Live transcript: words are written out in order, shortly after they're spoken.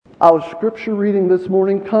Our scripture reading this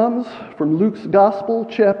morning comes from Luke's Gospel,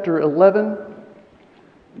 chapter 11,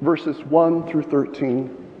 verses 1 through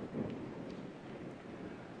 13.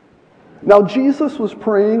 Now Jesus was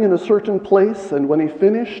praying in a certain place, and when he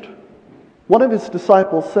finished, one of his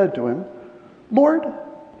disciples said to him, "Lord,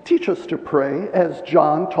 teach us to pray, as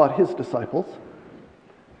John taught his disciples."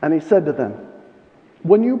 And he said to them,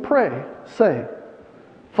 "When you pray, say,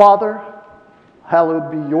 'Father,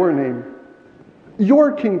 hallowed be your name.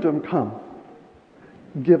 Your kingdom come.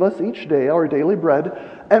 Give us each day our daily bread,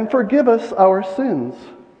 and forgive us our sins,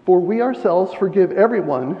 for we ourselves forgive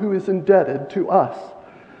everyone who is indebted to us.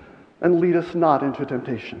 And lead us not into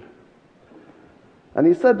temptation.'" And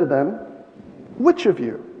he said to them, "Which of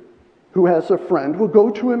you, who has a friend, will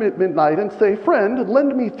go to him at midnight and say, 'Friend,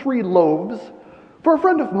 lend me 3 loaves, for a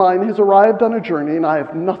friend of mine has arrived on a journey, and I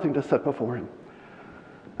have nothing to set before him?'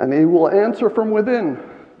 And he will answer from within,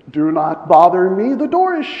 'Do not bother me, the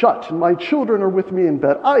door is shut, and my children are with me in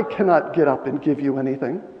bed. I cannot get up and give you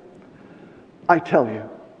anything.' I tell you,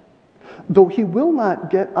 though he will not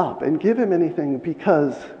get up and give him anything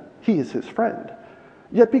because he is his friend,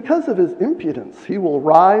 yet because of his impudence he will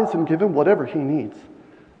rise and give him whatever he needs.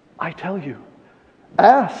 I tell you,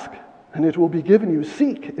 ask, and it will be given you.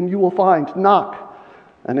 Seek, and you will find. Knock,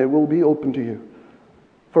 and it will be opened to you.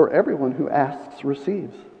 For everyone who asks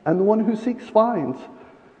receives, and the one who seeks finds,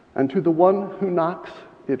 and to the one who knocks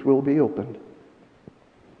it will be opened.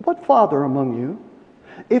 What father among you,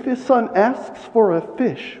 if his son asks for a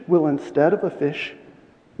fish, will instead of a fish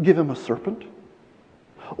give him a serpent?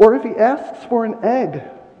 Or if he asks for an egg,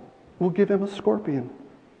 will give him a scorpion?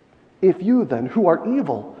 If you then, who are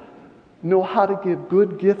evil, know how to give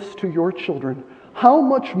good gifts to your children, how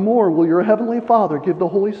much more will your heavenly Father give the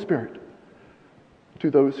Holy Spirit to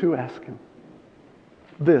those who ask him?"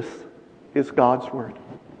 This is God's word.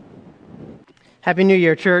 Happy New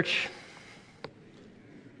Year, church.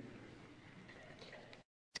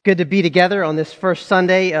 It's good to be together on this first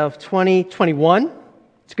Sunday of 2021.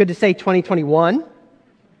 It's good to say 2021.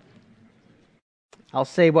 I'll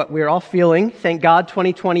say what we're all feeling. Thank God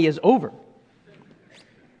 2020 is over.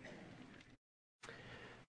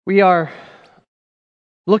 We are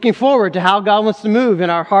looking forward to how God wants to move in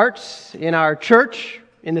our hearts, in our church,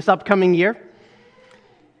 in this upcoming year.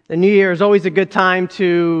 The new year is always a good time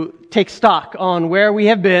to take stock on where we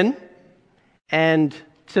have been and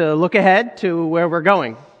to look ahead to where we're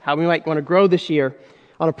going, how we might want to grow this year.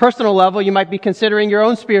 On a personal level, you might be considering your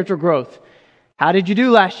own spiritual growth. How did you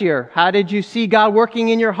do last year? How did you see God working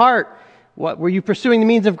in your heart? What were you pursuing the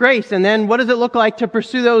means of grace? And then what does it look like to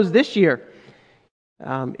pursue those this year?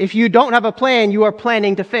 If you don't have a plan, you are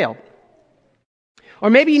planning to fail. Or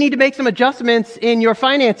maybe you need to make some adjustments in your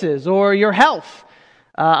finances or your health.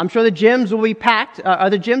 I'm sure the gyms will be packed.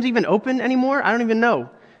 Are the gyms even open anymore? I don't even know.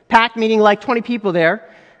 Packed meaning like 20 people there.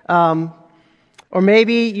 Or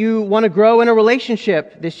maybe you want to grow in a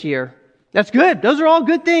relationship this year. That's good. Those are all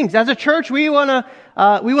good things. As a church, we want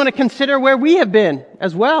to consider where we have been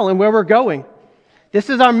as well and where we're going. This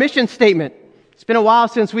is our mission statement. It's been a while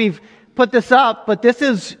since we've put this up, but this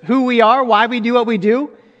is who we are, why we do what we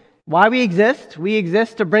do, why we exist. We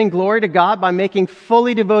exist to bring glory to God by making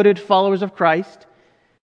fully devoted followers of Christ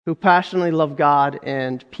who passionately love God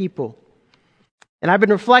and people. And I've been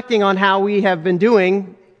reflecting on how we have been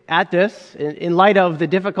doing at this in light of the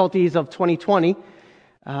difficulties of 2020,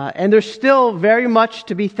 and there's still very much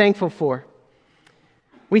to be thankful for.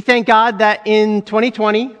 We thank God that in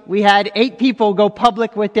 2020, we had 8 people go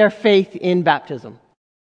public with their faith in baptism.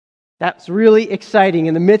 That's really exciting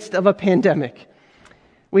in the midst of a pandemic.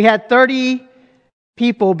 We had 30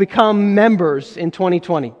 people become members in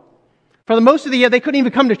 2020. For the most of the year, they couldn't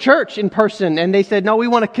even come to church in person, and they said, "No, we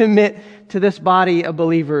want to commit to this body of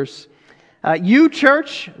believers." You,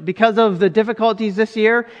 church, because of the difficulties this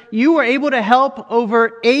year, you were able to help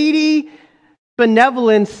over 80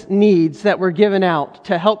 benevolence needs that were given out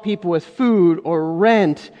to help people with food or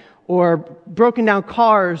rent or broken down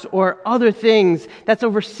cars or other things. That's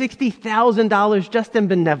over $60,000 just in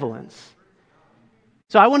benevolence.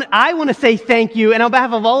 So I want to say thank you, and on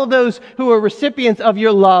behalf of all of those who are recipients of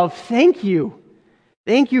your love, thank you.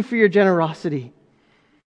 Thank you for your generosity.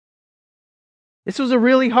 This was a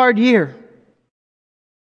really hard year.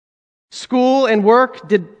 School and work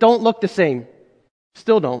don't look the same.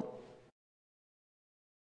 Still don't.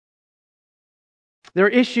 There are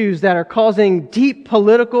issues that are causing deep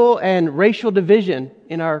political and racial division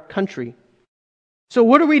in our country. So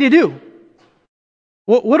what are we to do?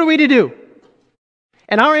 What are we to do?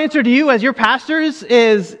 And our answer to you as your pastors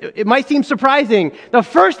is, it might seem surprising, the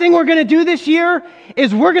first thing we're going to do this year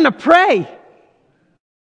is we're going to pray.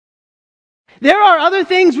 There are other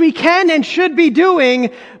things we can and should be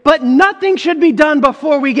doing, but nothing should be done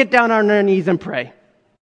before we get down on our knees and pray.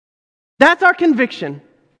 That's our conviction.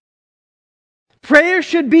 Prayer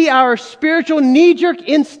should be our spiritual knee-jerk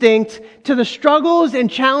instinct to the struggles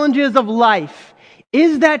and challenges of life.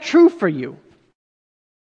 Is that true for you?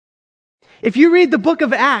 If you read the book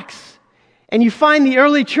of Acts, and you find the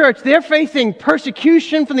early church, they're facing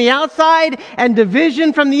persecution from the outside and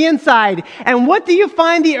division from the inside. And what do you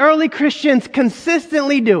find the early Christians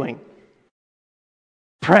consistently doing?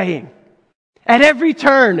 Praying. At every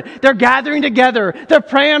turn, they're gathering together. They're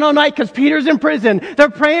praying all night because Peter's in prison. They're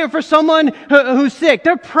praying for someone who's sick.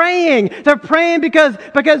 They're praying. They're praying because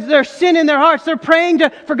there's sin in their hearts. They're praying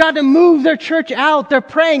for God to move their church out. They're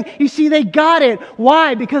praying. You see, they got it.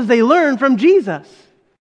 Why? Because they learned from Jesus,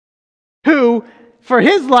 who, for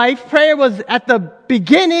his life, prayer was at the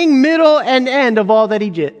beginning, middle, and end of all that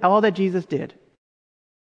he did, all that Jesus did.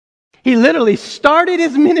 He literally started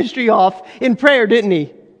his ministry off in prayer, didn't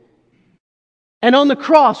he? And on the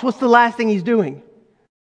cross, what's the last thing he's doing?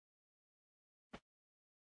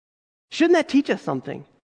 Shouldn't that teach us something?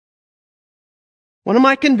 One of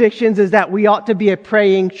my convictions is that we ought to be a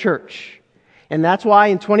praying church. And that's why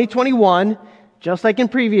in 2021, just like in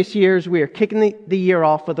previous years, we are kicking the year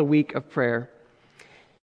off with a week of prayer.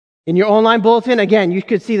 In your online bulletin, again, you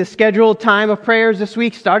could see the scheduled time of prayers this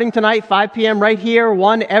week, starting tonight, 5 p.m. right here,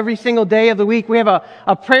 one every single day of the week. We have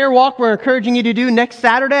a prayer walk we're encouraging you to do next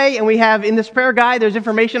Saturday, and we have in this prayer guide, there's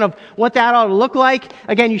information of what that ought to look like.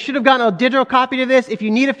 Again, you should have gotten a digital copy of this. If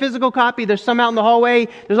you need a physical copy, there's some out in the hallway.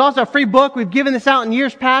 There's also a free book. We've given this out in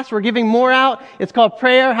years past. We're giving more out. It's called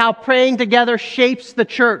Prayer, How Praying Together Shapes the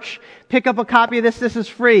Church. Pick up a copy of this. This is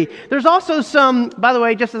free. There's also some, by the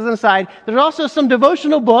way, just as an aside, there's also some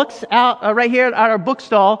devotional books out right here at our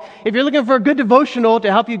bookstall. If you're looking for a good devotional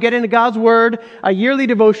to help you get into God's Word, a yearly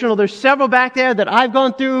devotional, there's several back there that I've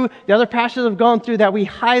gone through, the other pastors have gone through, that we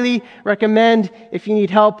highly recommend if you need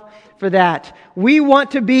help for that. We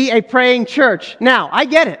want to be a praying church. Now, I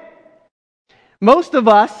get it. Most of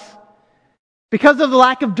us, because of the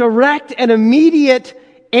lack of direct and immediate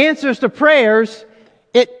answers to prayers,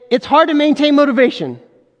 it's hard to maintain motivation.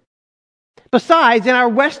 Besides, in our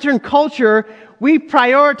Western culture, we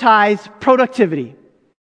prioritize productivity.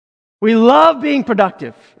 We love being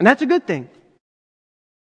productive, and that's a good thing.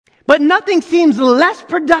 But nothing seems less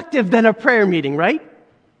productive than a prayer meeting, right?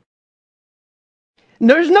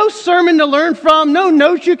 There's no sermon to learn from, no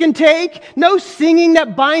notes you can take, no singing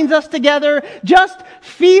that binds us together, just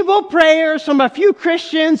feeble prayers from a few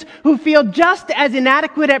Christians who feel just as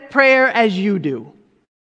inadequate at prayer as you do.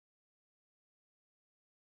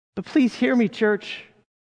 But please hear me, church.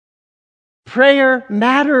 Prayer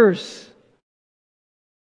matters.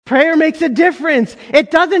 Prayer makes a difference.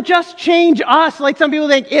 It doesn't just change us like some people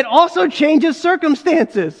think. It also changes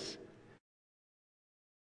circumstances.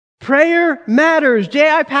 Prayer matters.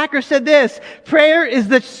 J.I. Packer said this: prayer is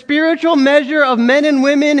the spiritual measure of men and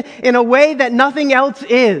women in a way that nothing else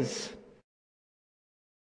is.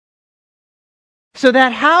 So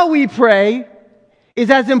that how we pray is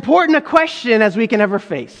as important a question as we can ever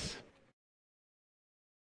face.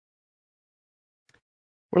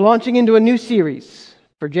 We're launching into a new series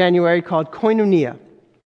for January called Koinonia,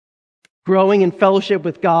 growing in fellowship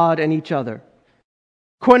with God and each other.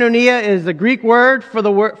 Koinonia is the Greek word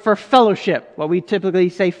for fellowship, what we typically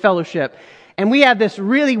say fellowship. And we have this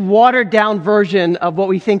really watered down version of what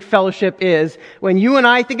we think fellowship is. When you and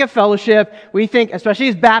I think of fellowship, we think, especially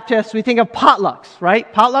as Baptists, we think of potlucks,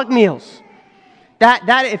 right? Potluck meals.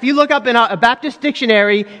 That if you look up in a Baptist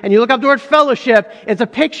dictionary and you look up the word fellowship, it's a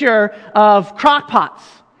picture of crock pots.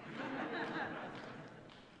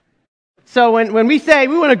 So when we say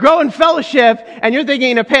we want to grow in fellowship, and you're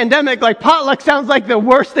thinking in a pandemic, like potluck sounds like the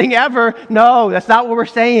worst thing ever. No, that's not what we're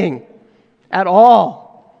saying at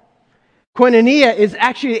all. Koinonia is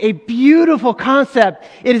actually a beautiful concept.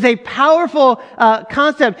 It is a powerful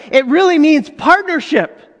concept. It really means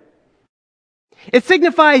partnership. It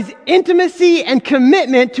signifies intimacy and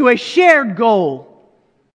commitment to a shared goal.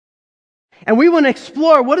 And we want to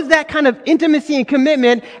explore what is that kind of intimacy and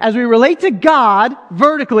commitment as we relate to God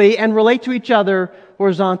vertically and relate to each other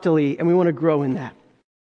horizontally, and we want to grow in that.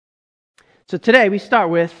 So today we start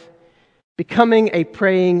with becoming a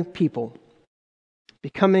praying people.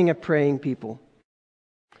 Becoming a praying people.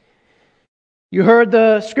 You heard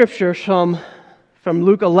the scripture from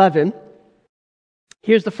Luke 11.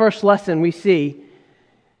 Here's the first lesson we see.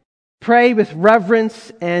 Pray with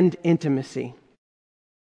reverence and intimacy.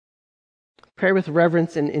 Pray with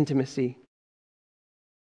reverence and intimacy.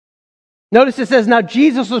 Notice it says, now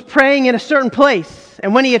Jesus was praying in a certain place,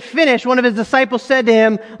 and when he had finished, one of his disciples said to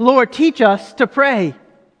him, Lord, teach us to pray.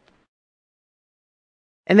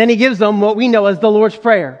 And then he gives them what we know as the Lord's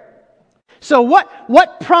Prayer. So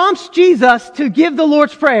what prompts Jesus to give the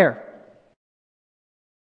Lord's Prayer?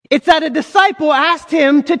 It's that a disciple asked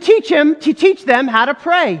him to teach them how to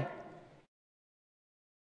pray.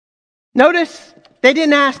 Notice, they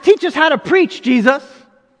didn't ask, teach us how to preach, Jesus,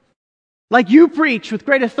 like you preach with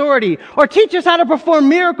great authority, or teach us how to perform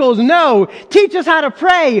miracles. No, teach us how to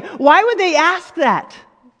pray. Why would they ask that?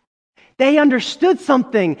 They understood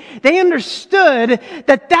something. They understood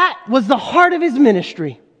that was the heart of his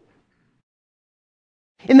ministry.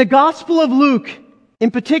 In the Gospel of Luke,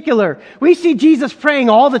 in particular, we see Jesus praying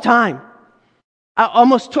all the time.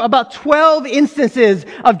 About 12 instances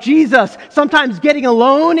of Jesus, sometimes getting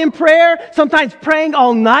alone in prayer, sometimes praying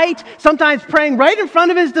all night, sometimes praying right in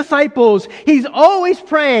front of his disciples. He's always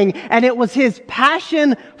praying, and it was his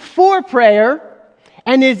passion for prayer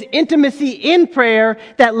and his intimacy in prayer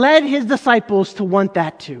that led his disciples to want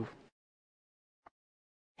that too.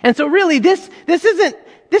 And so really, this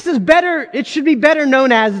is better, it should be better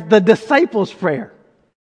known as the disciples' prayer.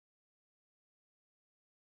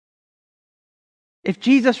 If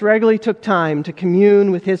Jesus regularly took time to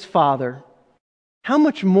commune with his Father, how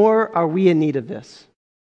much more are we in need of this?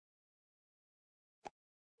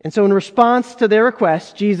 And so in response to their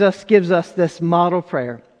request, Jesus gives us this model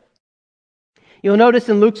prayer. You'll notice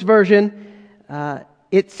in Luke's version,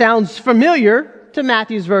 it sounds familiar to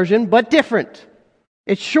Matthew's version, but different.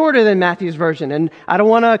 It's shorter than Matthew's version, and I don't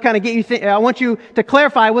want to kind of get you I want you to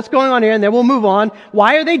clarify what's going on here, and then we'll move on.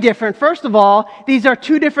 Why are they different? First of all, these are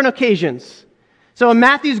two different occasions. So in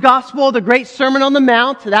Matthew's Gospel, the great Sermon on the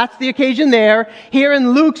Mount, that's the occasion there. Here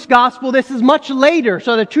in Luke's Gospel, this is much later.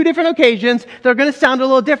 So they're two different occasions. They're going to sound a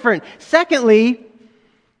little different. Secondly,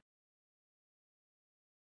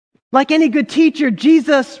 like any good teacher,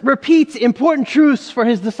 Jesus repeats important truths for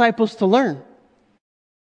his disciples to learn.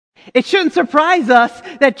 It shouldn't surprise us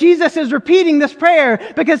that Jesus is repeating this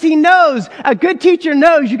prayer because he knows, a good teacher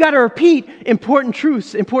knows you got to repeat important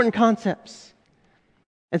truths, important concepts.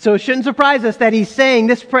 And so it shouldn't surprise us that he's saying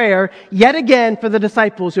this prayer yet again for the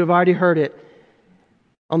disciples who have already heard it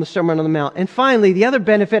on the Sermon on the Mount. And finally, the other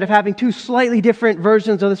benefit of having two slightly different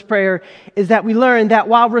versions of this prayer is that we learn that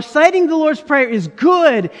while reciting the Lord's Prayer is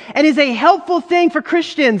good and is a helpful thing for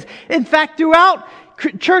Christians, in fact, throughout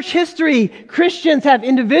church history, Christians have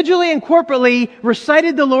individually and corporately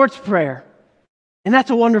recited the Lord's Prayer. And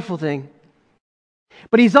that's a wonderful thing.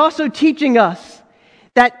 But he's also teaching us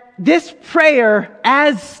that this prayer,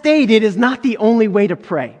 as stated, is not the only way to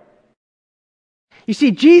pray. You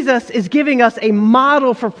see, Jesus is giving us a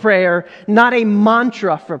model for prayer, not a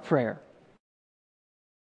mantra for prayer.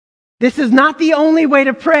 This is not the only way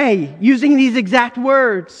to pray, using these exact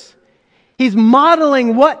words. He's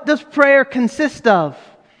modeling what does prayer consist of.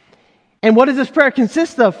 And what does this prayer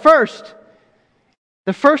consist of? First,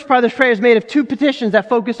 the first part of this prayer is made of two petitions that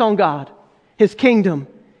focus on God, his kingdom,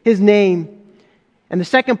 his name. And the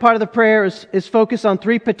second part of the prayer is focused on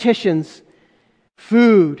three petitions: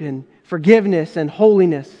 food and forgiveness and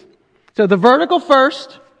holiness. So the vertical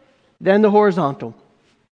first, then the horizontal.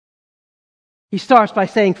 He starts by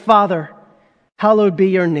saying, Father, hallowed be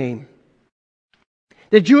your name.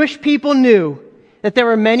 The Jewish people knew that there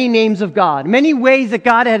were many names of God, many ways that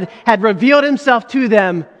God had revealed himself to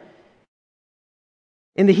them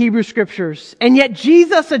in the Hebrew Scriptures. And yet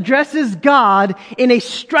Jesus addresses God in a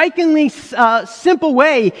strikingly simple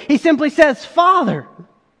way. He simply says, Father.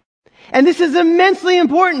 And this is immensely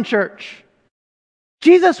important, church.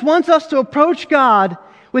 Jesus wants us to approach God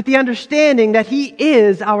with the understanding that he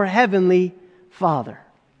is our heavenly Father.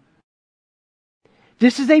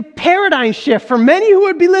 This is a paradigm shift for many who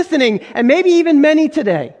would be listening, and maybe even many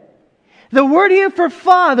today. The word here for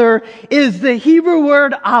father is the Hebrew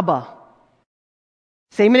word Abba.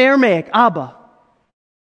 Same in Aramaic, Abba.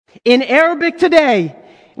 In Arabic today,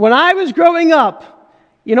 when I was growing up,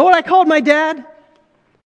 you know what I called my dad?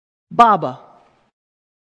 Baba.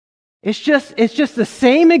 It's just the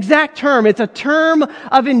same exact term. It's a term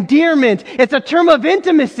of endearment. It's a term of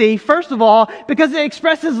intimacy, first of all, because it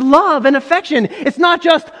expresses love and affection. It's not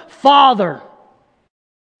just Father.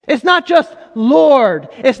 It's not just Lord.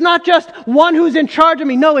 It's not just one who's in charge of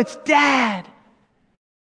me. No, it's Dad.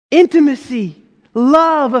 Intimacy,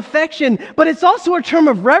 love, affection. But it's also a term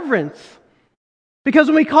of reverence. Because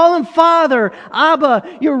when we call him Father,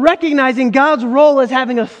 Abba, you're recognizing God's role as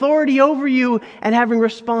having authority over you and having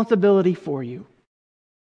responsibility for you.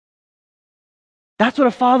 That's what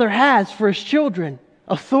a father has for his children.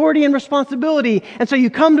 authority and responsibility. And so you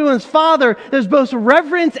come to him as Father. There's both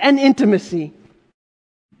reverence and intimacy.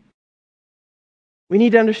 We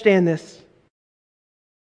need to understand this.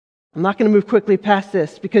 I'm not going to move quickly past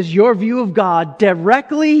this because your view of God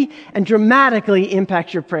directly and dramatically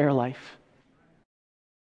impacts your prayer life.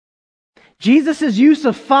 Jesus' use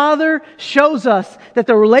of Father shows us that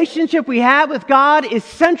the relationship we have with God is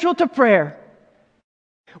central to prayer.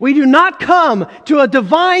 We do not come to a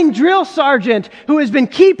divine drill sergeant who has been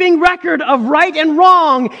keeping record of right and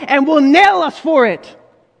wrong and will nail us for it.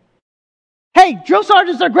 Hey, drill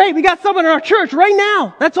sergeants are great. We got someone in our church right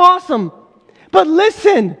now. That's awesome. But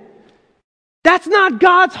listen, that's not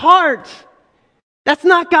God's heart. That's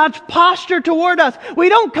not God's posture toward us. We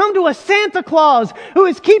don't come to a Santa Claus who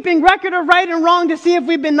is keeping record of right and wrong to see if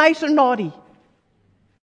we've been nice or naughty.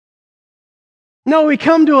 No, we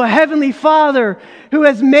come to a Heavenly Father who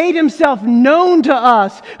has made himself known to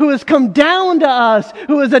us, who has come down to us,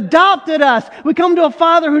 who has adopted us. We come to a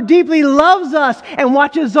Father who deeply loves us and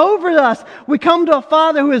watches over us. We come to a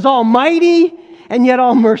Father who is almighty and yet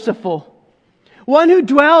all merciful. One who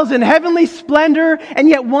dwells in heavenly splendor and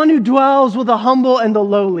yet one who dwells with the humble and the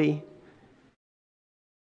lowly.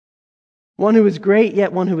 One who is great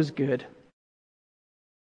yet one who is good.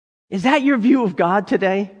 Is that your view of God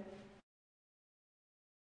today?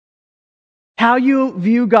 How you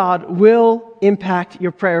view God will impact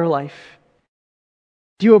your prayer life.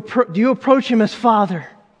 Do you approach him as Father?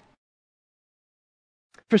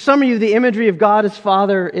 For some of you, the imagery of God as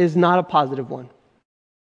Father is not a positive one.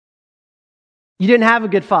 You didn't have a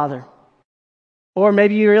good father. Or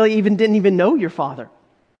maybe you really didn't even know your father.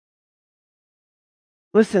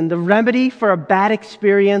 Listen, the remedy for a bad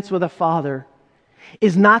experience with a father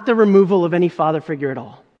is not the removal of any father figure at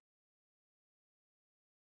all.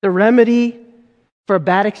 The remedy for a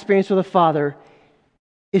bad experience with a father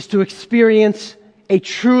is to experience a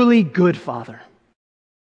truly good father.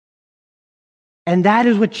 And that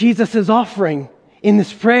is what Jesus is offering in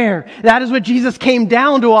this prayer. That is what Jesus came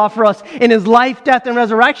down to offer us in his life, death, and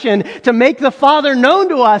resurrection, to make the Father known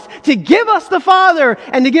to us, to give us the Father,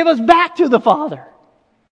 and to give us back to the Father.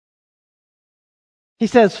 He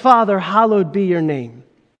says, Father, hallowed be your name.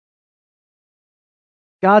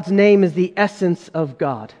 God's name is the essence of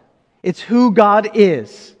God. It's who God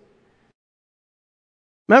is.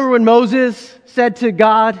 Remember when Moses said to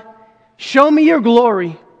God, show me your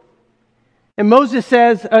glory. And Moses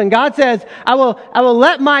says, and God says, I will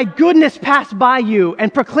let my goodness pass by you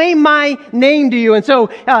and proclaim my name to you. And so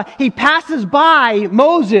he passes by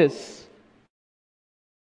Moses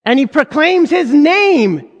and he proclaims his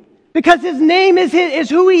name. Because his name is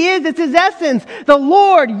who he is. It's his essence. The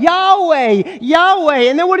Lord, Yahweh, Yahweh.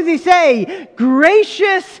 And then what does he say?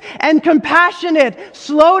 Gracious and compassionate,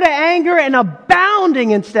 slow to anger and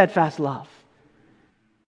abounding in steadfast love.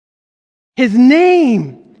 His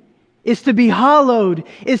name is to be hallowed,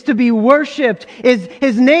 is to be worshipped.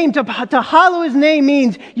 His name, to hallow his name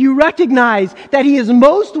means you recognize that he is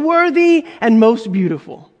most worthy and most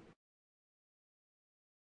beautiful.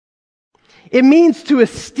 It means to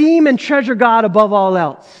esteem and treasure God above all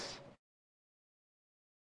else.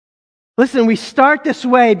 Listen, we start this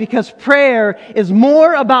way because prayer is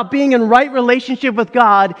more about being in right relationship with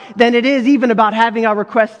God than it is even about having our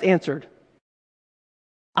requests answered.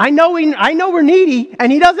 I know we're needy,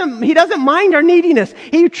 and He doesn't mind our neediness.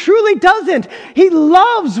 He truly doesn't. He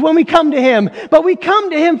loves when we come to Him, but we come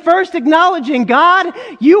to Him first acknowledging, God,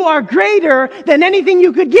 you are greater than anything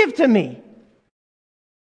you could give to me.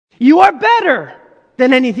 You are better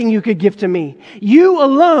than anything you could give to me. You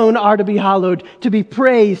alone are to be hallowed, to be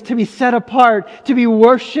praised, to be set apart, to be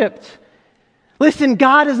worshipped. Listen,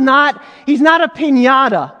 God is He's not a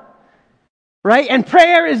piñata, right? And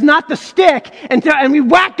prayer is not the stick, and we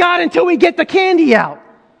whack God until we get the candy out.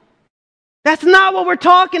 That's not what we're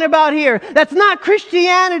talking about here. That's not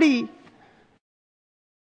Christianity.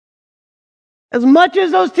 As much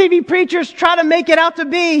as those TV preachers try to make it out to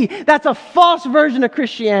be, that's a false version of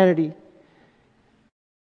Christianity.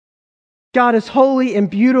 God is holy and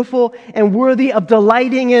beautiful and worthy of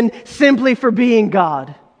delighting in simply for being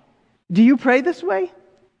God. Do you pray this way?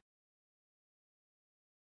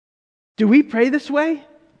 Do we pray this way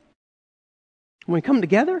when we come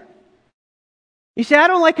together? You say, I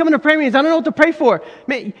don't like coming to prayer meetings. I don't know what to pray for.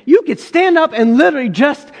 Man, you could stand up and literally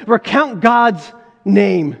just recount God's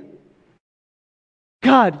name.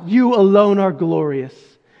 God, you alone are glorious.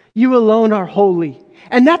 You alone are holy.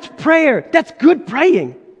 And that's prayer. That's good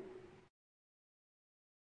praying.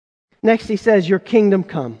 Next, he says, your kingdom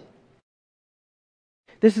come.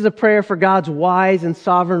 This is a prayer for God's wise and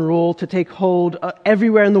sovereign rule to take hold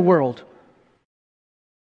everywhere in the world,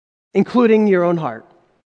 including your own heart.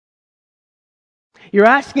 You're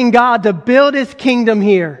asking God to build His kingdom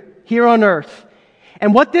here on earth.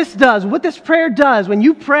 And what this prayer does, when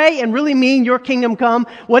you pray and really mean your kingdom come,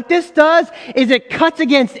 what this does is it cuts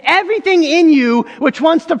against everything in you which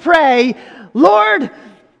wants to pray, Lord,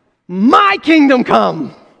 my kingdom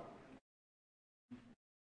come.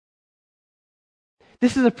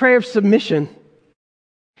 This is a prayer of submission.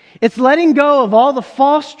 It's letting go of all the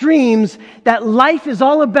false dreams that life is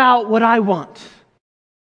all about what I want.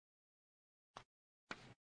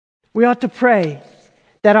 We ought to pray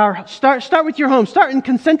that start with your home. Start in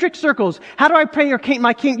concentric circles. How do I pray your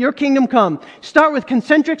kingdom come? Start with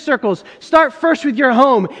concentric circles. Start first with your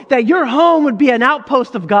home. That your home would be an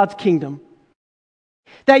outpost of God's kingdom.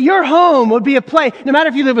 That your home would be a place, no matter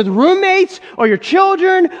if you live with roommates or your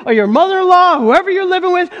children or your mother-in-law, whoever you're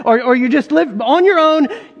living with, or you just live on your own.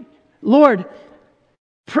 Lord,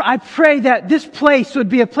 I pray that this place would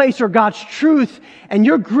be a place where God's truth and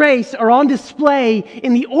your grace are on display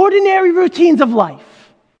in the ordinary routines of life.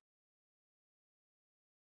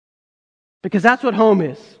 Because that's what home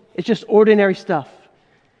is. It's just ordinary stuff.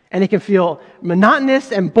 And it can feel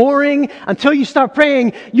monotonous and boring until you start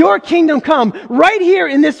praying, your kingdom come right here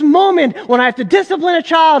in this moment when I have to discipline a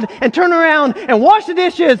child and turn around and wash the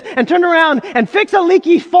dishes and turn around and fix a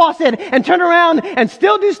leaky faucet and turn around and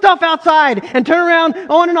still do stuff outside and turn around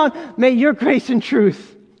on and on. May your grace and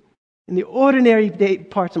truth in the ordinary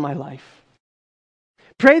parts of my life.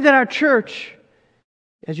 Pray that our church,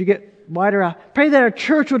 as you get wider out, pray that our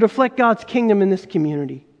church would reflect God's kingdom in this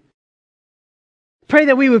community. Pray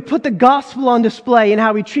that we would put the gospel on display in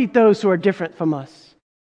how we treat those who are different from us.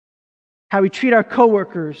 How we treat our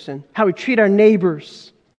coworkers and how we treat our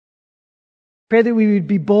neighbors. Pray that we would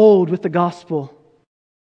be bold with the gospel.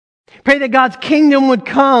 Pray that God's kingdom would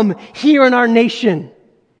come here in our nation.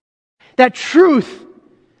 That truth,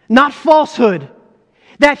 not falsehood.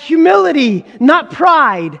 That humility, not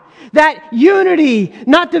pride. That unity,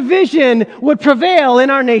 not division, would prevail in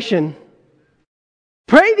our nation.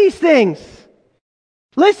 Pray these things.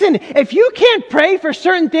 Listen, if you can't pray for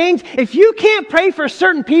certain things, if you can't pray for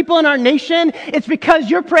certain people in our nation, it's because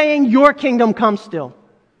you're praying your kingdom come still.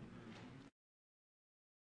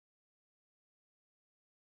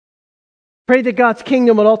 Pray that God's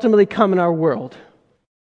kingdom will ultimately come in our world.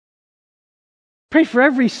 Pray for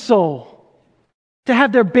every soul to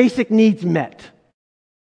have their basic needs met.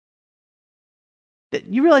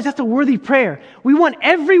 You realize that's a worthy prayer. We want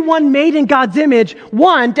everyone made in God's image,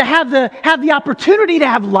 one, to have the opportunity to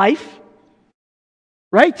have life,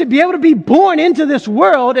 right? To be able to be born into this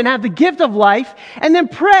world and have the gift of life, and then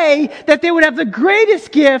pray that they would have the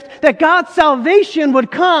greatest gift, that God's salvation would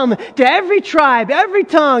come to every tribe, every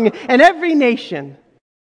tongue, and every nation.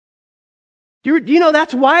 Do you know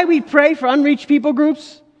that's why we pray for unreached people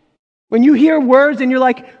groups? When you hear words and you're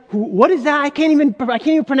like, what is that? I can't even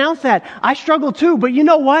pronounce that. I struggle too, but you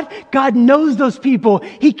know what? God knows those people.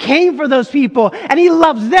 He came for those people, and He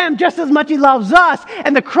loves them just as much as He loves us,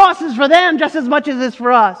 and the cross is for them just as much as it's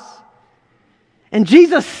for us. And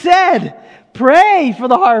Jesus said, pray for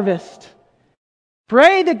the harvest.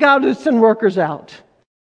 Pray that God would send workers out.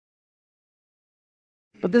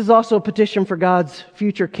 But this is also a petition for God's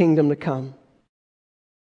future kingdom to come.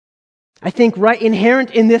 I think right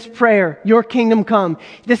inherent in this prayer, your kingdom come,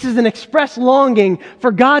 this is an express longing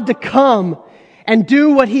for God to come and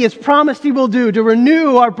do what He has promised He will do, to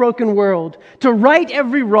renew our broken world, to right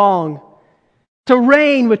every wrong, to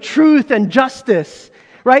reign with truth and justice.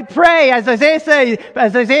 Right? Pray, as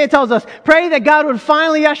Isaiah tells us, pray that God would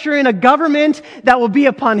finally usher in a government that will be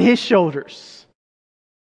upon His shoulders,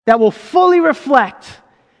 that will fully reflect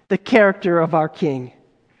the character of our King.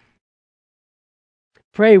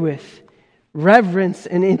 Pray with reverence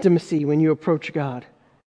and intimacy when you approach God,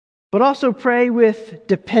 but also pray with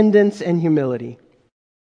dependence and humility.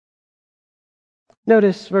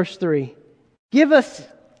 Notice verse 3. Give us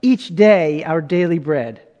each day our daily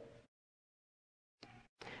bread.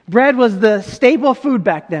 Bread was the staple food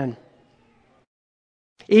back then.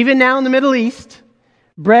 Even now in the Middle East,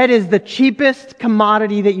 bread is the cheapest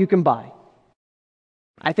commodity that you can buy.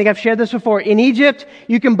 I think I've shared this before. In Egypt,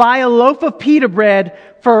 you can buy a loaf of pita bread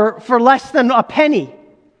for less than a penny.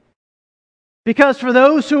 Because for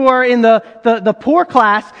those who are in the poor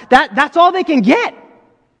class, that's all they can get.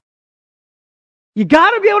 You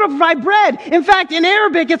got to be able to provide bread. In fact, in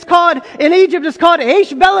Arabic, in Egypt, it's called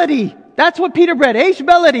eish beledi. That's what pita bread, eish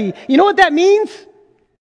beledi. You know what that means?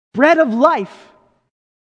 Bread of life.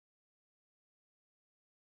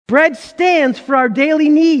 Bread stands for our daily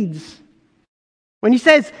needs. When He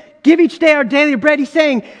says, give each day our daily bread, He's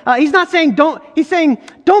not saying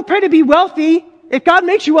don't pray to be wealthy. If God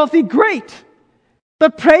makes you wealthy, great.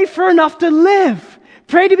 But pray for enough to live.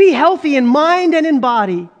 Pray to be healthy in mind and in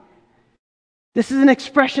body. This is an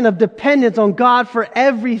expression of dependence on God for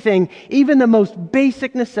everything, even the most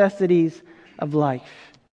basic necessities of life.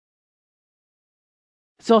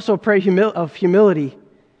 It's also a prayer of humility,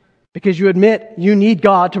 because you admit you need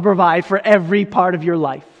God to provide for every part of your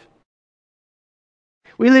life.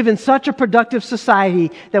 We live in such a productive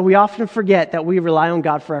society that we often forget that we rely on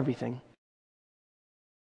God for everything.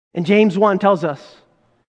 And James 1 tells us,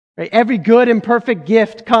 right, every good and perfect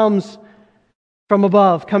gift comes from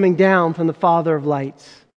above, coming down from the Father of lights.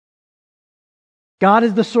 God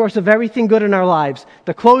is the source of everything good in our lives.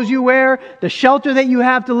 The clothes you wear, the shelter that you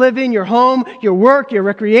have to live in, your home, your work, your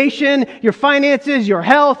recreation, your finances, your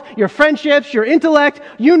health, your friendships, your intellect,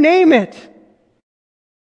 you name it.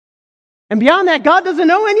 And beyond that, God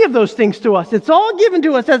doesn't owe any of those things to us. It's all given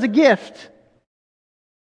to us as a gift.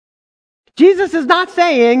 Jesus is not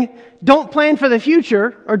saying, don't plan for the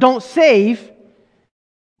future or don't save.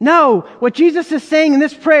 No, what Jesus is saying in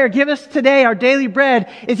this prayer, give us today our daily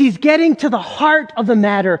bread, is He's getting to the heart of the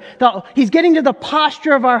matter. He's getting to the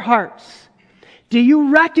posture of our hearts. Do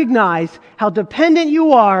you recognize how dependent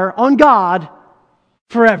you are on God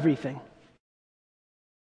for everything?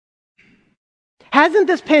 Hasn't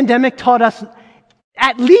this pandemic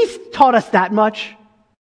at least taught us that much?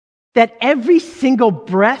 That every single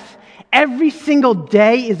breath, every single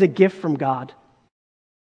day is a gift from God.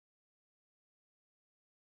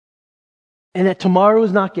 And that tomorrow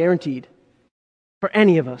is not guaranteed for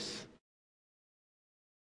any of us.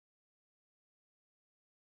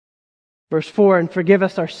 Verse 4, and forgive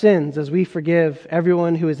us our sins as we forgive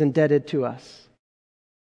everyone who is indebted to us.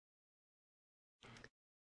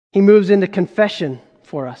 He moves into confession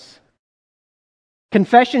for us.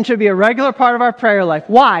 Confession should be a regular part of our prayer life.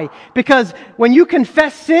 Why? Because when you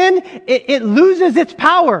confess sin, it loses its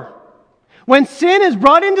power. When sin is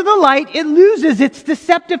brought into the light, it loses its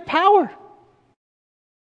deceptive power.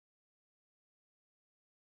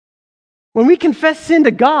 When we confess sin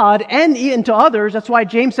to God and even to others, that's why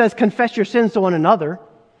James says, confess your sins to one another.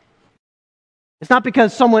 It's not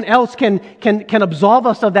because someone else can absolve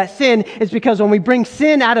us of that sin. It's because when we bring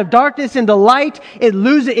sin out of darkness into light,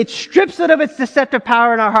 it strips it of its deceptive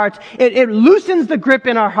power in our hearts. It loosens the grip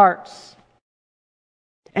in our hearts.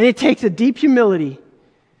 And it takes a deep humility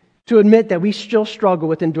to admit that we still struggle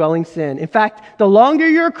with indwelling sin. In fact, the longer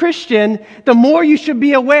you're a Christian, the more you should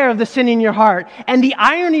be aware of the sin in your heart. And the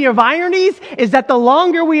irony of ironies is that the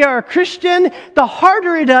longer we are a Christian, the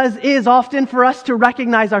harder it is often for us to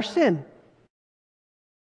recognize our sin.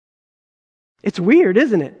 It's weird,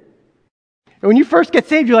 isn't it? And when you first get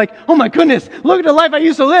saved, you're like, oh my goodness, look at the life I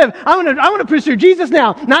used to live. I want to pursue Jesus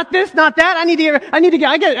now. Not this, not that. I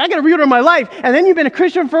got to reorder my life. And then you've been a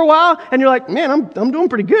Christian for a while, and you're like, man, I'm doing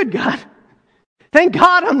pretty good, God. Thank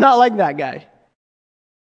God I'm not like that guy.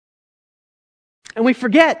 And we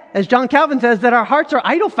forget, as John Calvin says, that our hearts are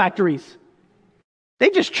idol factories.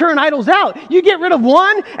 They just churn idols out. You get rid of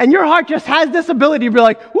one, and your heart just has this ability to be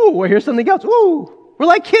like, ooh, well, here's something else. Ooh. We're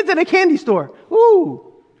like kids at a candy store.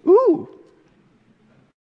 Ooh, ooh.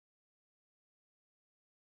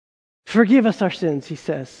 Forgive us our sins, he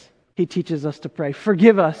says. He teaches us to pray.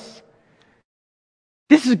 Forgive us.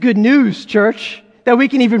 This is good news, church, that we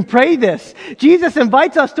can even pray this. Jesus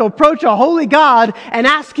invites us to approach a holy God and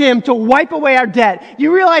ask Him to wipe away our debt.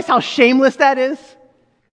 You realize how shameless that is?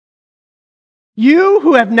 You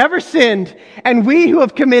who have never sinned, and we who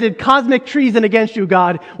have committed cosmic treason against you,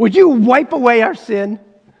 God, would you wipe away our sin?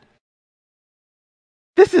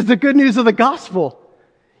 This is the good news of the gospel.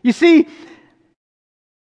 You see,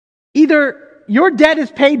 either your debt is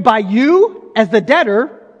paid by you as the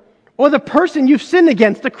debtor, or the person you've sinned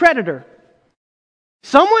against, the creditor.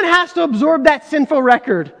 Someone has to absorb that sinful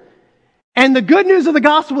record. And the good news of the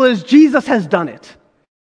gospel is Jesus has done it.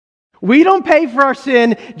 We don't pay for our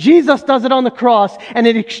sin. Jesus does it on the cross. And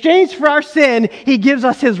in exchange for our sin, He gives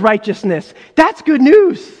us His righteousness. That's good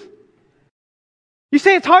news. You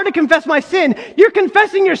say it's hard to confess my sin. You're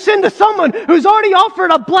confessing your sin to someone who's already offered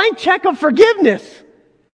a blank check of forgiveness.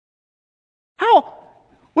 How?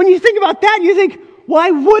 When you think about that, you think, why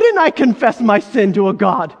wouldn't I confess my sin to a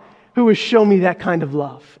God who has shown me that kind of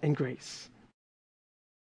love and grace?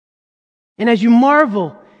 And as you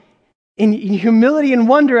marvel in humility and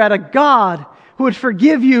wonder at a God who would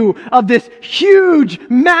forgive you of this huge,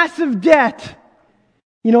 massive debt,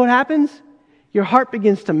 you know what happens? Your heart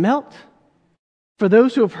begins to melt for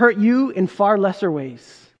those who have hurt you in far lesser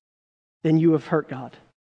ways than you have hurt God.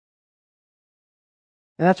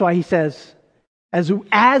 And that's why He says, as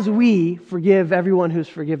we forgive everyone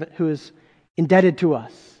who is indebted to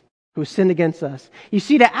us, who has sinned against us. You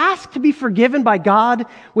see, to ask to be forgiven by God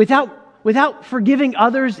without without forgiving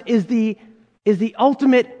others is the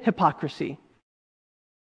ultimate hypocrisy.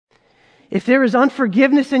 If there is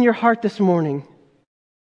unforgiveness in your heart this morning,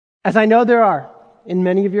 as I know there are in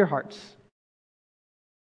many of your hearts,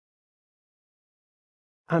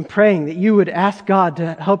 I'm praying that you would ask God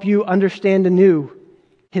to help you understand anew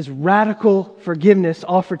His radical forgiveness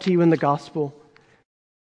offered to you in the gospel.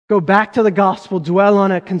 Go back to the gospel, dwell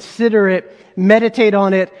on it, consider it, meditate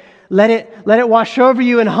on it, let it wash over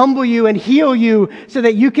you and humble you and heal you so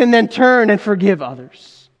that you can then turn and forgive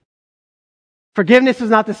others. Forgiveness is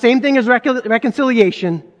not the same thing as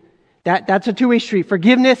reconciliation. That's a two-way street.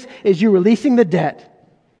 Forgiveness is you releasing the debt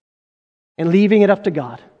and leaving it up to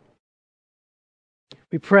God.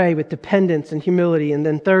 We pray with dependence and humility. And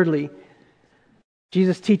then thirdly,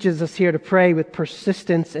 Jesus teaches us here to pray with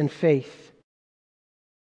persistence and faith.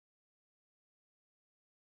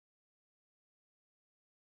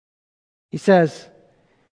 He says,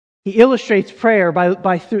 he illustrates prayer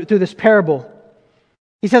through this parable.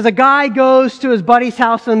 He says a guy goes to his buddy's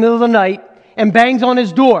house in the middle of the night and bangs on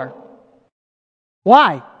his door.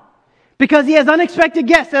 Why? Because he has unexpected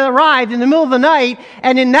guests that arrived in the middle of the night,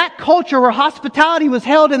 and in that culture where hospitality was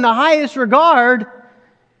held in the highest regard,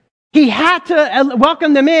 he had to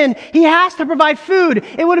welcome them in. He has to provide food.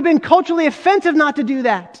 It would have been culturally offensive not to do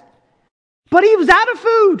that. But he was out of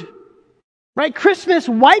food. Right? Christmas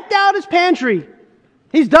wiped out his pantry.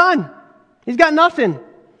 He's done. He's got nothing.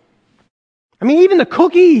 I mean, even the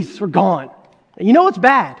cookies were gone. You know it's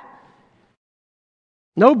bad.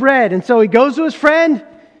 No bread. And so he goes to his friend,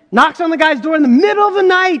 knocks on the guy's door in the middle of the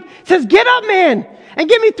night, says, "Get up, man, and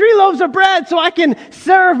give me 3 loaves of bread so I can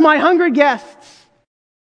serve my hungry guests."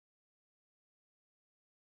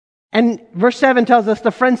 And verse 7 tells us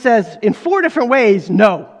the friend says in 4 different ways,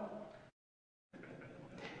 no.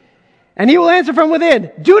 And he will answer from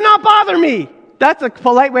within, "Do not bother me." That's a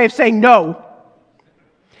polite way of saying no.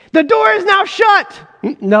 "The door is now shut."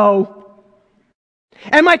 No.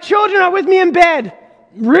 "And my children are with me in bed."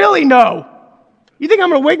 Really, no. You think I'm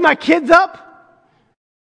going to wake my kids up?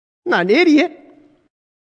 I'm not an idiot.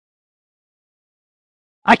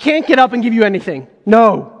 "I can't get up and give you anything."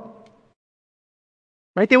 No.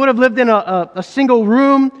 Right? They would have lived in a single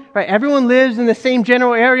room. Right? Everyone lives in the same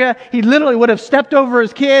general area. He literally would have stepped over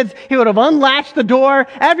his kids. He would have unlatched the door.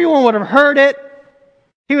 Everyone would have heard it.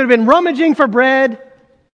 He would have been rummaging for bread.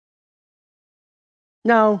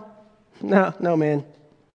 No, man.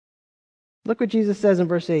 Look what Jesus says in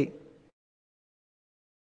verse 8.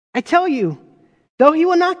 "I tell you, though he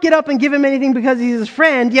will not get up and give him anything because he's his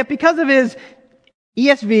friend, yet because of his,"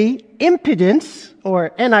 ESV, "impudence,"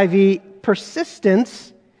 or NIV,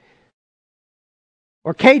 "persistence,"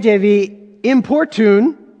 or KJV,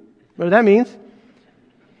 "importune," what that means,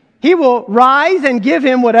 "he will rise and give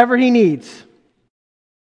him whatever he needs."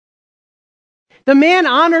 The man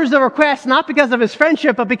honors the request not because of his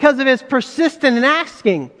friendship, but because of his persistence in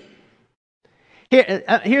asking.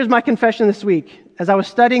 Here's my confession this week. As I was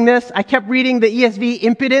studying this, I kept reading the ESV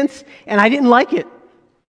impudence, and I didn't like it.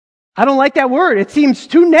 I don't like that word. It seems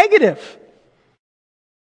too negative.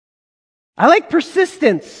 I like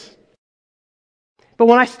persistence. But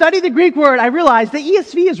when I studied the Greek word, I realized the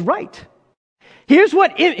ESV is right. Here's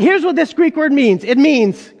what this Greek word means. It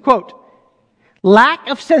means, quote, lack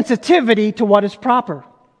of sensitivity to what is proper,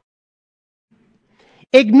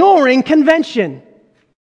 ignoring convention,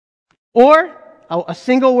 or a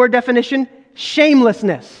single word definition,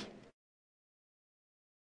 shamelessness.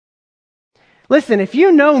 Listen, if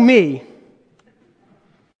you know me,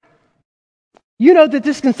 you know that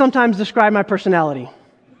this can sometimes describe my personality.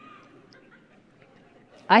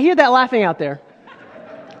 I hear that laughing out there.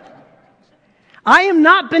 I am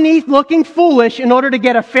not beneath looking foolish in order to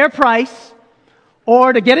get a fair price,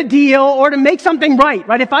 or to get a deal, or to make something right?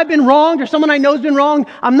 If I've been wronged or someone I know has been wronged,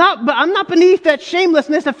 I'm not beneath that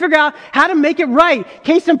shamelessness to figure out how to make it right.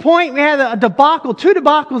 Case in point, we had a debacle, 2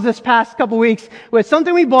 debacles this past couple weeks with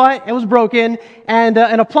something we bought, it was broken, and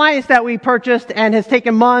an appliance that we purchased and has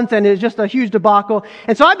taken months, and it's just a huge debacle.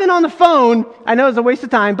 And so I've been on the phone. I know it's a waste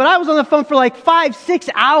of time, but I was on the phone for like 5-6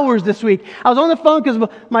 hours this week. I was on the phone because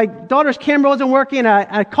my daughter's camera wasn't working.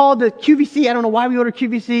 I called the QVC. I don't know why we ordered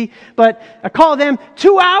QVC, but I called them.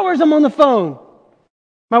 2 hours I'm on the phone.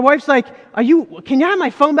 My wife's like, can you have my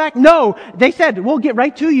phone back? No. They said, we'll get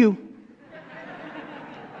right to you.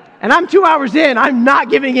 And I'm 2 hours in. I'm not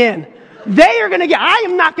giving in. I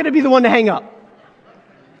am not going to be the one to hang up.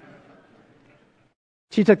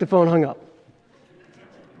 She took the phone and hung up.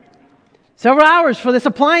 Several hours for this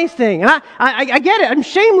appliance thing. And I get it. I'm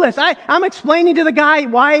shameless. I'm explaining to the guy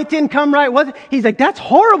why it didn't come right. He's like, that's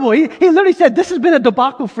horrible. He literally said, this has been a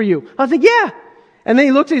debacle for you. I was like, yeah. And then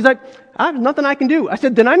he looks and he's like, I have nothing I can do. I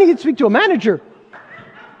said, then I need to speak to a manager.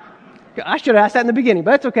 I should have asked that in the beginning,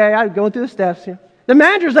 but it's okay. I'm going through the steps here. The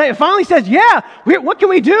manager finally says, yeah, what can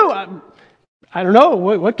we do? I don't know.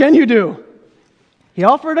 What can you do? He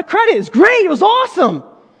offered a credit. It's great. It was awesome.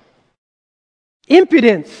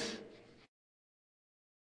 Impudence.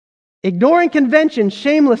 Ignoring convention.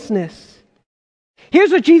 Shamelessness.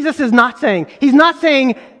 Here's what Jesus is not saying. He's not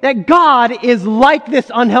saying that God is like this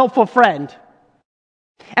unhelpful friend.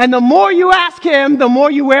 And the more you ask him, the more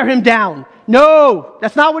you wear him down. No,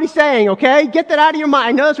 that's not what he's saying, okay? Get that out of your mind.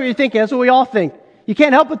 I know that's what you're thinking. That's what we all think. You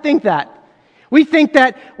can't help but think that. We think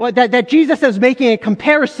that Jesus is making a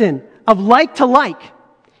comparison of like to like.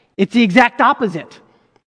 It's the exact opposite.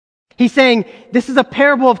 He's saying this is a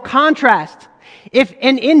parable of contrast. If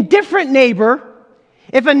an indifferent neighbor,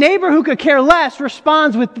 if a neighbor who could care less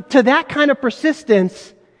responds to that kind of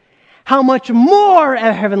persistence, how much more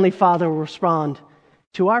a Heavenly Father will respond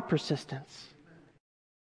to our persistence.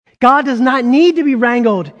 God does not need to be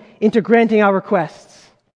wrangled into granting our requests.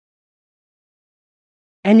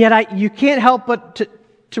 And yet you can't help but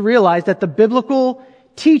to realize that the biblical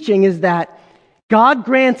teaching is that God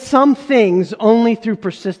grants some things only through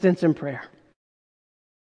persistence in prayer.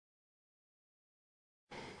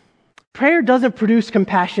 Prayer doesn't produce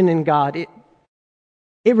compassion in God.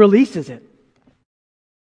 It releases it.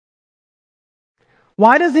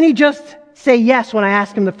 Why doesn't he just say yes when I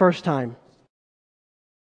ask him the first time?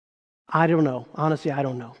 I don't know. Honestly, I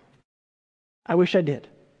don't know. I wish I did.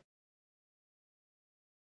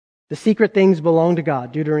 The secret things belong to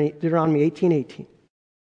God, Deuteronomy 18:18.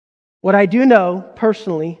 What I do know,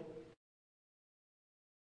 personally,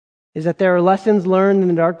 is that there are lessons learned in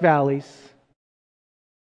the dark valleys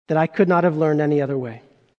that I could not have learned any other way.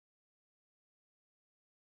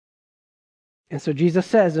 And so Jesus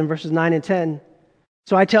says in verses 9 and 10,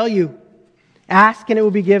 so I tell you, ask and it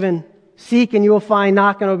will be given. Seek and you will find,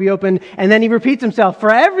 knock and it will be opened. And then he repeats himself,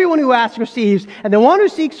 for everyone who asks receives, and the one who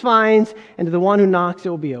seeks finds, and to the one who knocks it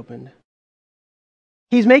will be opened.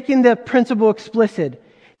 He's making the principle explicit.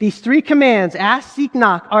 These three commands, ask, seek,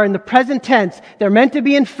 knock, are in the present tense. They're meant to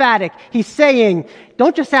be emphatic. He's saying,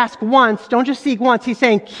 don't just ask once, don't just seek once. He's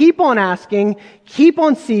saying, keep on asking, keep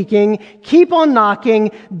on seeking, keep on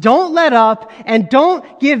knocking, don't let up, and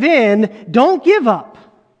don't give in, don't give up.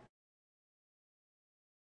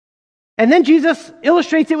 And then Jesus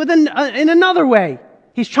illustrates it in another way.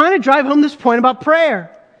 He's trying to drive home this point about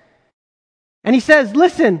prayer. And he says,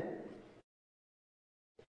 listen,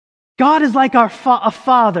 God is like a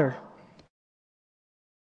father.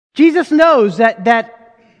 Jesus knows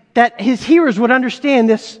that his hearers would understand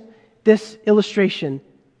this illustration.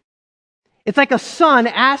 It's like a son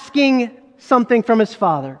asking something from his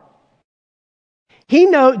father.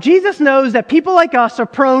 Jesus knows that people like us are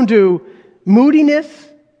prone to moodiness.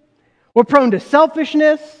 We're prone to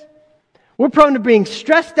selfishness. We're prone to being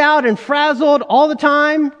stressed out and frazzled all the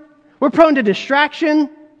time. We're prone to distraction.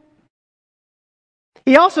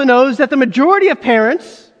 He also knows that the majority of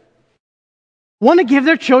parents want to give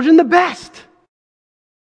their children the best.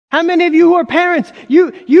 How many of you who are parents,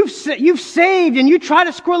 you've saved and you try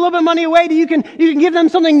to squirrel a little bit of money away that you can give them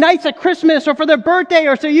something nice at Christmas or for their birthday,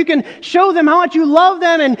 or so you can show them how much you love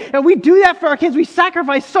them, and we do that for our kids. We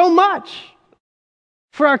sacrifice so much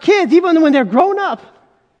for our kids, even when they're grown up.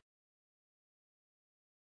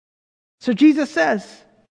 So Jesus says,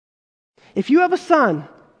 if you have a son,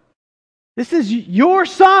 this is your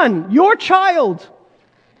son, your child,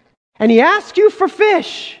 and he asks you for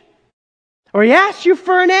fish, or he asks you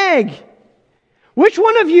for an egg, which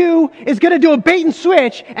one of you is going to do a bait and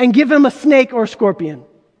switch and give him a snake or a scorpion?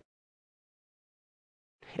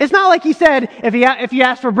 It's not like he said, if you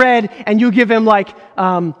ask for bread and you give him like,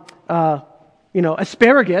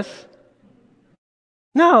 asparagus.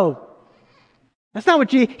 No. That's not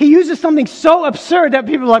what he uses something so absurd that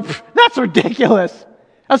people are like, that's ridiculous.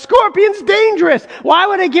 A scorpion's dangerous. Why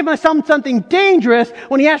would I give my son something dangerous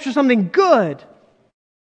when he asks for something good?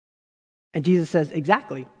 And Jesus says,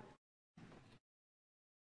 exactly.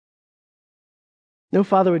 No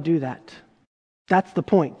father would do that. That's the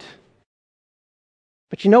point.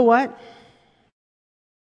 But you know what?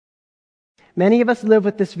 Many of us live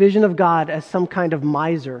with this vision of God as some kind of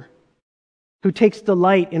miser who takes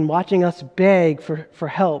delight in watching us beg for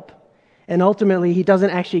help, and ultimately he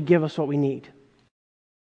doesn't actually give us what we need.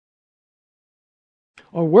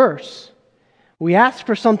 Or worse, we ask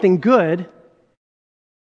for something good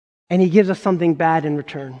and he gives us something bad in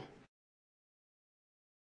return.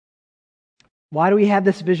 Why do we have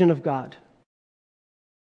this vision of God?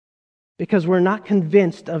 Because we're not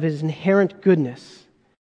convinced of his inherent goodness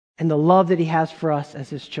and the love that he has for us as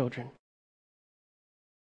his children.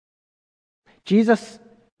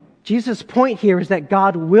 Jesus' point here is that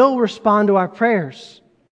God will respond to our prayers.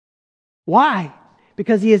 Why?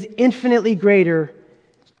 Because He is infinitely greater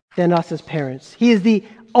than us as parents. He is the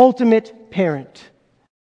ultimate parent.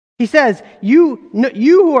 He says, you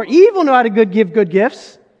who are evil know how to give good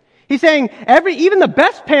gifts. He's saying even the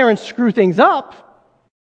best parents screw things up,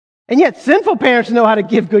 and yet sinful parents know how to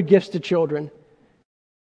give good gifts to children.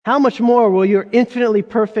 How much more will your infinitely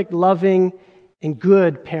perfect, loving, and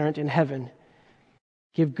good parent in heaven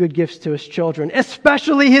give good gifts to His children,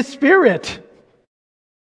 especially His Spirit?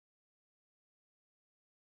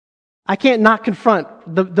 I can't not confront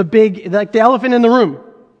the big, like the elephant in the room.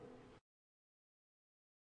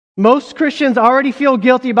 Most Christians already feel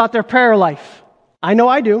guilty about their prayer life. I know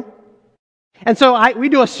I do. And so we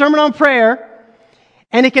do a sermon on prayer,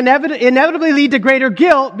 and it can inevitably lead to greater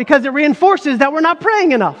guilt because it reinforces that we're not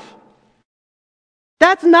praying enough.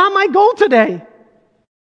 That's not my goal today.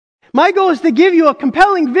 My goal is to give you a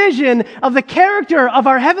compelling vision of the character of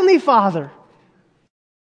our Heavenly Father.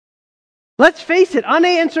 Let's face it,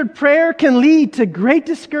 unanswered prayer can lead to great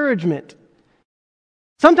discouragement.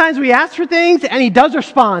 Sometimes we ask for things and He does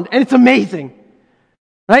respond, and it's amazing.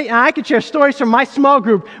 Right? And I could share stories from my small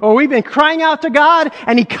group where we've been crying out to God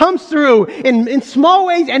and He comes through in small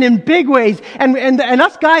ways and in big ways. And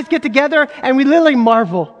us guys get together and we literally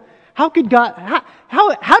marvel. How did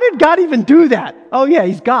God even do that? Oh yeah,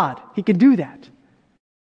 He's God. He can do that.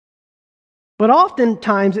 But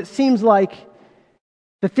oftentimes it seems like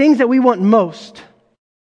the things that we want most,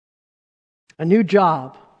 a new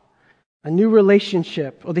job, a new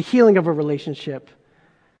relationship, or the healing of a relationship,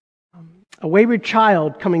 a wayward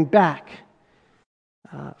child coming back,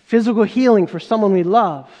 physical healing for someone we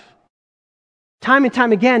love. Time and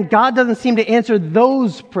time again, God doesn't seem to answer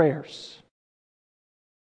those prayers.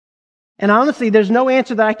 And honestly, there's no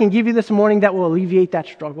answer that I can give you this morning that will alleviate that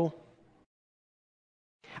struggle.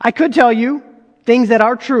 I could tell you things that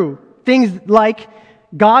are true, things like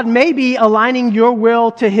God may be aligning your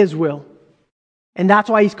will to His will. And that's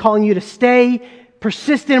why He's calling you to stay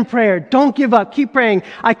persistent in prayer. Don't give up. Keep praying.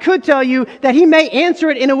 I could tell you that He may answer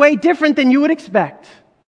it in a way different than you would expect.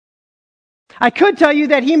 I could tell you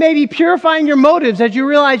that He may be purifying your motives as you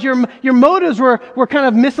realize your motives were kind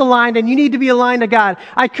of misaligned and you need to be aligned to God.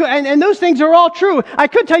 And those things are all true. I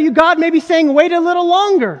could tell you God may be saying, wait a little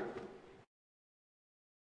longer.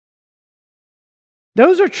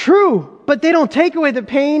 Those are true, but they don't take away the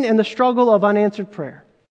pain and the struggle of unanswered prayer.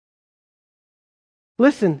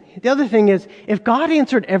 Listen, the other thing is, if God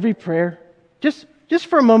answered every prayer, just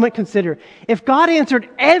for a moment consider, if God answered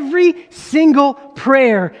every single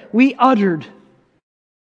prayer we uttered,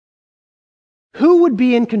 who would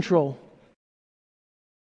be in control?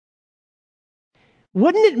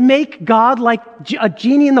 Wouldn't it make God like a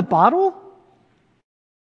genie in the bottle?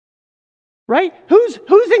 Right?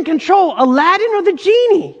 Who's in control, Aladdin or the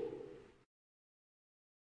genie?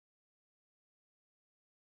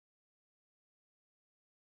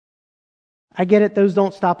 I get it, those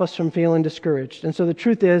don't stop us from feeling discouraged. And so the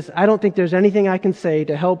truth is, I don't think there's anything I can say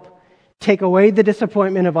to help take away the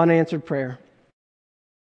disappointment of unanswered prayer.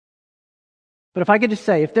 But if I could just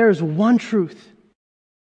say, if there's one truth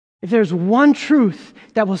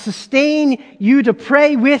that will sustain you to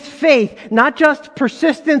pray with faith, not just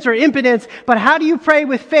persistence or impotence, but how do you pray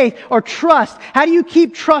with faith or trust? How do you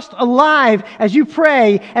keep trust alive as you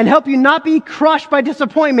pray and help you not be crushed by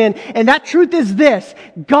disappointment? And that truth is this: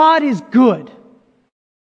 God is good.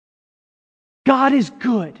 God is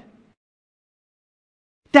good.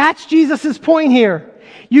 That's Jesus' point here.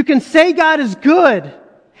 You can say God is good.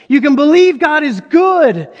 You can believe God is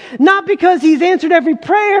good, not because He's answered every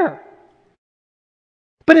prayer.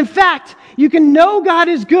 But in fact, you can know God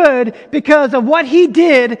is good because of what He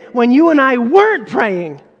did when you and I weren't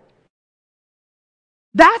praying.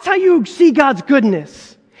 That's how you see God's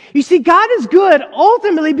goodness. You see, God is good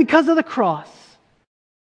ultimately because of the cross.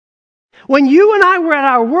 When you and I were at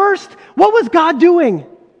our worst, what was God doing?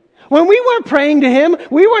 When we weren't praying to Him,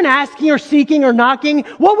 we weren't asking or seeking or knocking,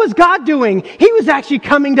 what was God doing? He was actually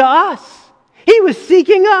coming to us. He was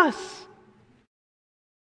seeking us.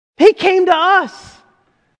 He came to us.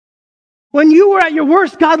 When you were at your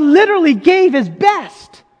worst, God literally gave His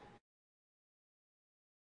best.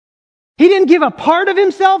 He didn't give a part of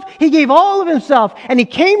Himself, He gave all of Himself. And He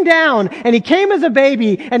came down, and He came as a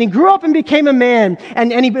baby, and He grew up and became a man,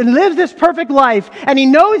 and He lives this perfect life, and He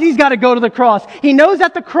knows He's got to go to the cross. He knows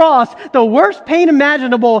at the cross, the worst pain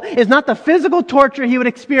imaginable is not the physical torture He would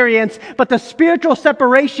experience, but the spiritual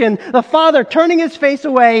separation, the Father turning His face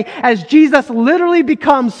away as Jesus literally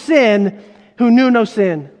becomes sin who knew no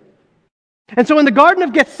sin. And so in the Garden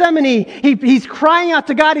of Gethsemane, he's crying out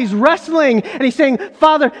to God, he's wrestling, and he's saying,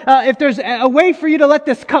 Father, if there's a way for you to let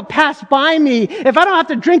this cup pass by me, if I don't have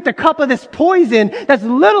to drink the cup of this poison that's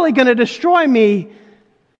literally going to destroy me.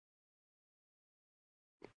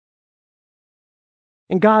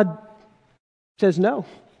 And God says, no.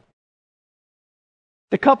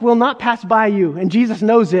 The cup will not pass by you. And Jesus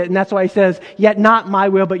knows it, and that's why he says, yet not my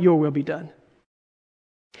will, but your will be done.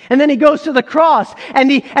 And then he goes to the cross, and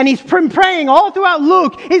he's praying all throughout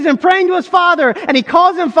Luke. He's been praying to his Father, and he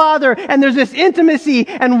calls him Father, and there's this intimacy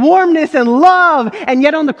and warmness and love. And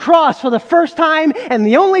yet on the cross, for the first time and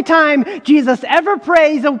the only time Jesus ever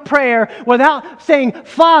prays a prayer without saying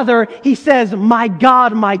Father, he says, my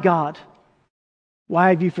God, why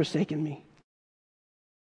have you forsaken me?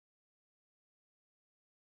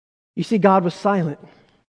 You see, God was silent.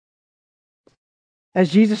 As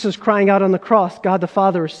Jesus is crying out on the cross, God the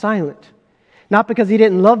Father is silent. Not because he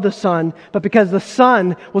didn't love the Son, but because the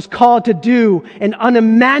Son was called to do an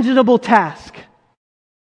unimaginable task.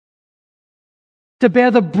 To bear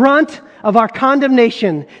the brunt of our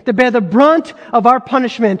condemnation, to bear the brunt of our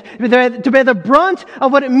punishment, to bear the brunt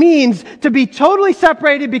of what it means to be totally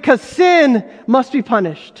separated because sin must be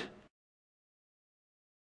punished.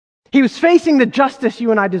 He was facing the justice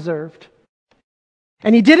you and I deserved.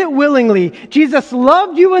 And he did it willingly. Jesus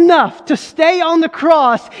loved you enough to stay on the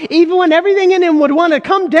cross, even when everything in him would want to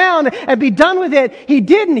come down and be done with it. He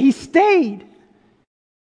didn't. He stayed.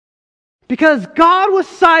 Because God was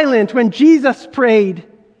silent when Jesus prayed.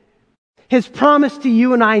 His promise to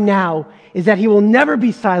you and I now is that he will never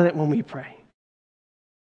be silent when we pray.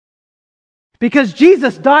 Because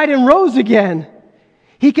Jesus died and rose again,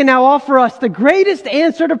 he can now offer us the greatest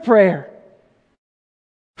answer to prayer.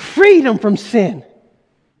 Freedom from sin.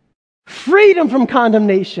 Freedom from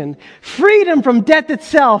condemnation. Freedom from death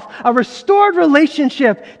itself. A restored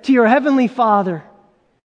relationship to your Heavenly Father.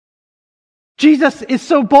 Jesus is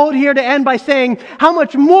so bold here to end by saying, how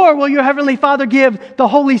much more will your Heavenly Father give the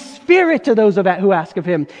Holy Spirit to those who ask of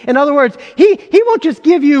him? In other words, he won't just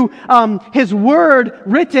give you his word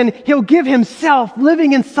written. He'll give himself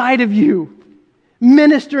living inside of you,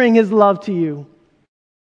 ministering his love to you.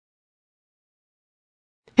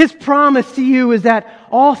 His promise to you is that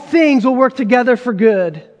all things will work together for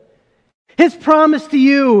good. His promise to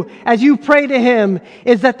you as you pray to him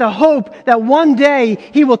is that the hope that one day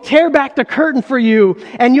he will tear back the curtain for you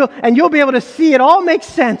and you'll be able to see it all make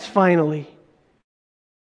sense finally.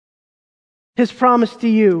 His promise to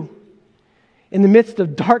you in the midst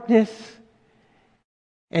of darkness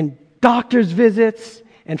and doctor's visits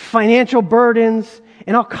and financial burdens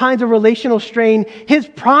and all kinds of relational strain, his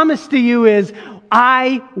promise to you is,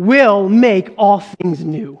 I will make all things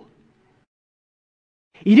new.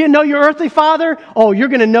 You didn't know your earthly father? Oh, you're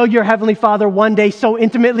going to know your heavenly Father one day so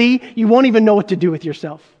intimately, you won't even know what to do with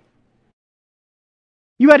yourself.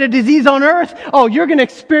 You had a disease on earth? Oh, you're going to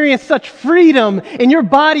experience such freedom in your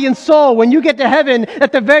body and soul when you get to heaven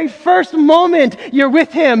that the very first moment you're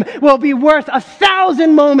with him will be worth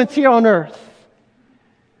 1,000 moments here on earth.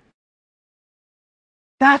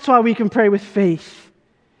 That's why we can pray with faith.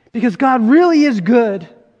 Because God really is good.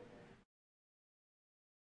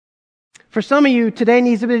 For some of you, today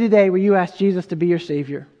needs to be the day where you ask Jesus to be your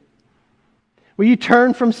Savior. Where you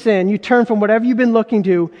turn from sin, you turn from whatever you've been looking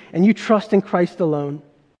to, and you trust in Christ alone.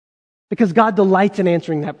 Because God delights in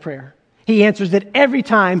answering that prayer. He answers it every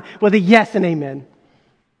time with a yes and amen.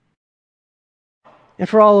 And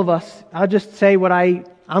for all of us, I'll just say what I'm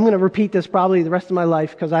going to repeat this probably the rest of my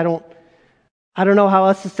life because I don't know how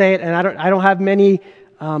else to say it, and I don't have many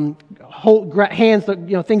hands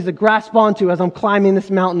that, things to grasp onto as I'm climbing this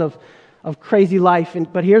mountain of crazy life.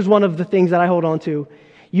 But here's one of the things that I hold on to.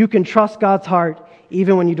 You can trust God's heart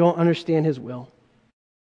even when you don't understand his will.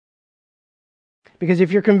 Because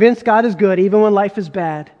if you're convinced God is good, even when life is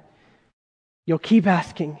bad, you'll keep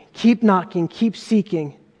asking, keep knocking, keep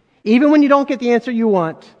seeking, even when you don't get the answer you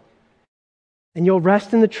want. And you'll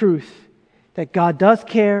rest in the truth that God does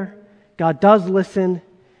care, God does listen,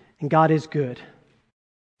 and God is good.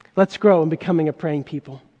 Let's grow in becoming a praying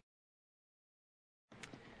people.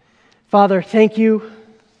 Father, thank you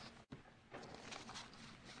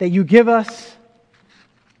that you give us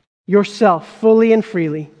yourself fully and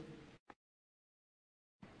freely.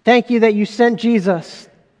 Thank you that you sent Jesus.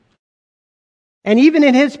 And even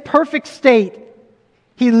in his perfect state,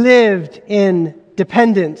 he lived in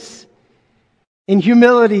dependence, in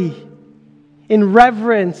humility, in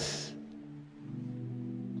reverence,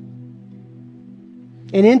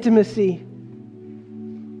 in intimacy.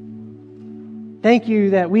 Thank you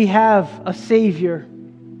that we have a Savior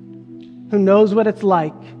who knows what it's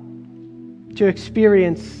like to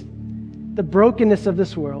experience the brokenness of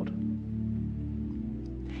this world.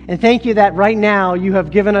 And thank you that right now you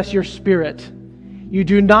have given us your Spirit. You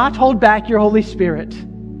do not hold back your Holy Spirit.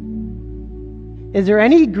 Is there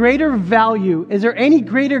any greater value, is there any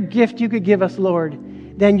greater gift you could give us,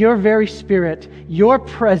 Lord, than your very Spirit, your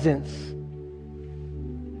presence?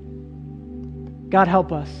 God,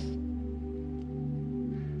 help us.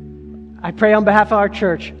 I pray on behalf of our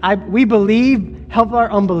church. We believe, help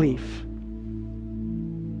our unbelief.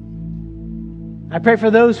 I pray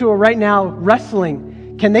for those who are right now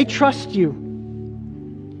wrestling. Can they trust you?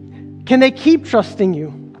 Can they keep trusting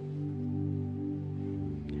you?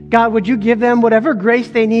 God, would you give them whatever grace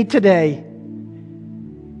they need today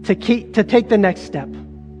to take the next step,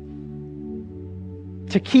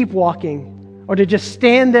 to keep walking, or to just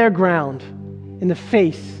stand their ground in the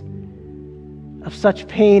face of such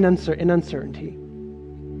pain and uncertainty.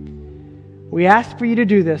 We ask for you to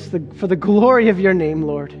do this for the glory of your name,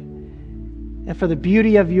 Lord, and for the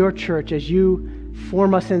beauty of your church as you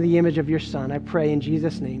form us in the image of your Son. I pray in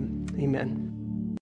Jesus' name, amen.